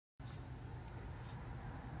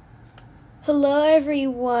Hello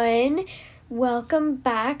everyone, welcome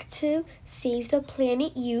back to Save the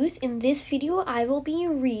Planet Youth. In this video I will be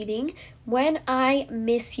reading When I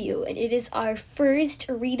Miss You, and it is our first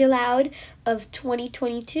read aloud of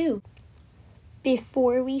 2022.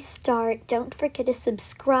 Before we start, don't forget to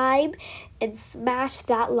subscribe and smash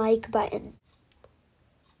that like button.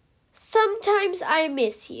 Sometimes I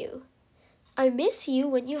miss you. I miss you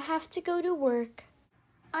when you have to go to work.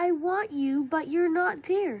 I want you, but you're not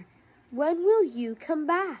there. When will you come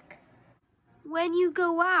back? When you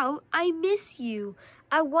go out, I miss you.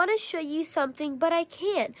 I want to show you something, but I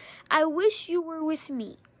can't. I wish you were with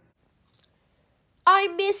me. I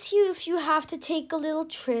miss you if you have to take a little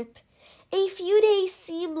trip. A few days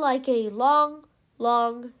seem like a long,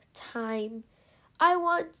 long time. I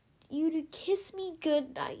want you to kiss me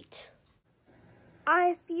goodnight.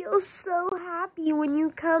 I feel so happy when you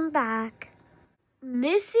come back.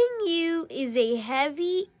 Missing you is a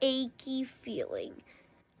heavy, achy feeling.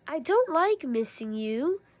 I don't like missing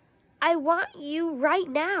you. I want you right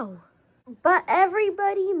now. But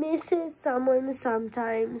everybody misses someone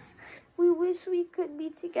sometimes. We wish we could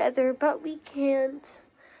be together, but we can't.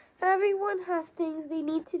 Everyone has things they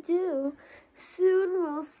need to do. Soon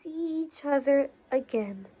we'll see each other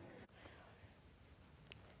again.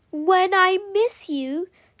 When I miss you,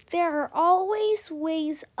 there are always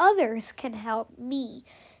ways others can help me.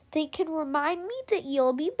 They can remind me that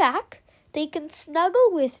you'll be back. They can snuggle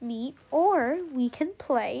with me, or we can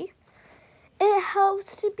play. It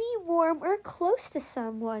helps to be warm or close to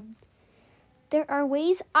someone. There are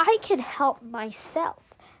ways I can help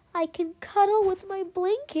myself. I can cuddle with my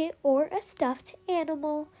blanket or a stuffed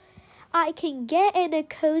animal. I can get in a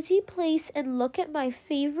cozy place and look at my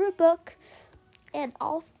favorite book. And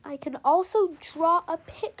I can also draw a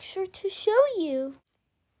picture to show you.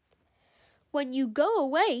 When you go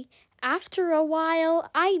away, after a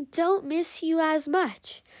while, I don't miss you as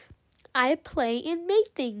much. I play and make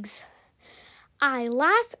things. I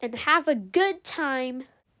laugh and have a good time.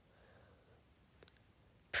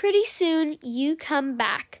 Pretty soon, you come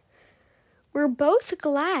back. We're both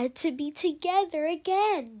glad to be together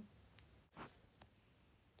again.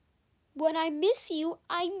 When I miss you,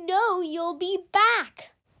 I know you'll be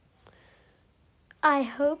back. I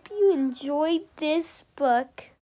hope you enjoyed this book.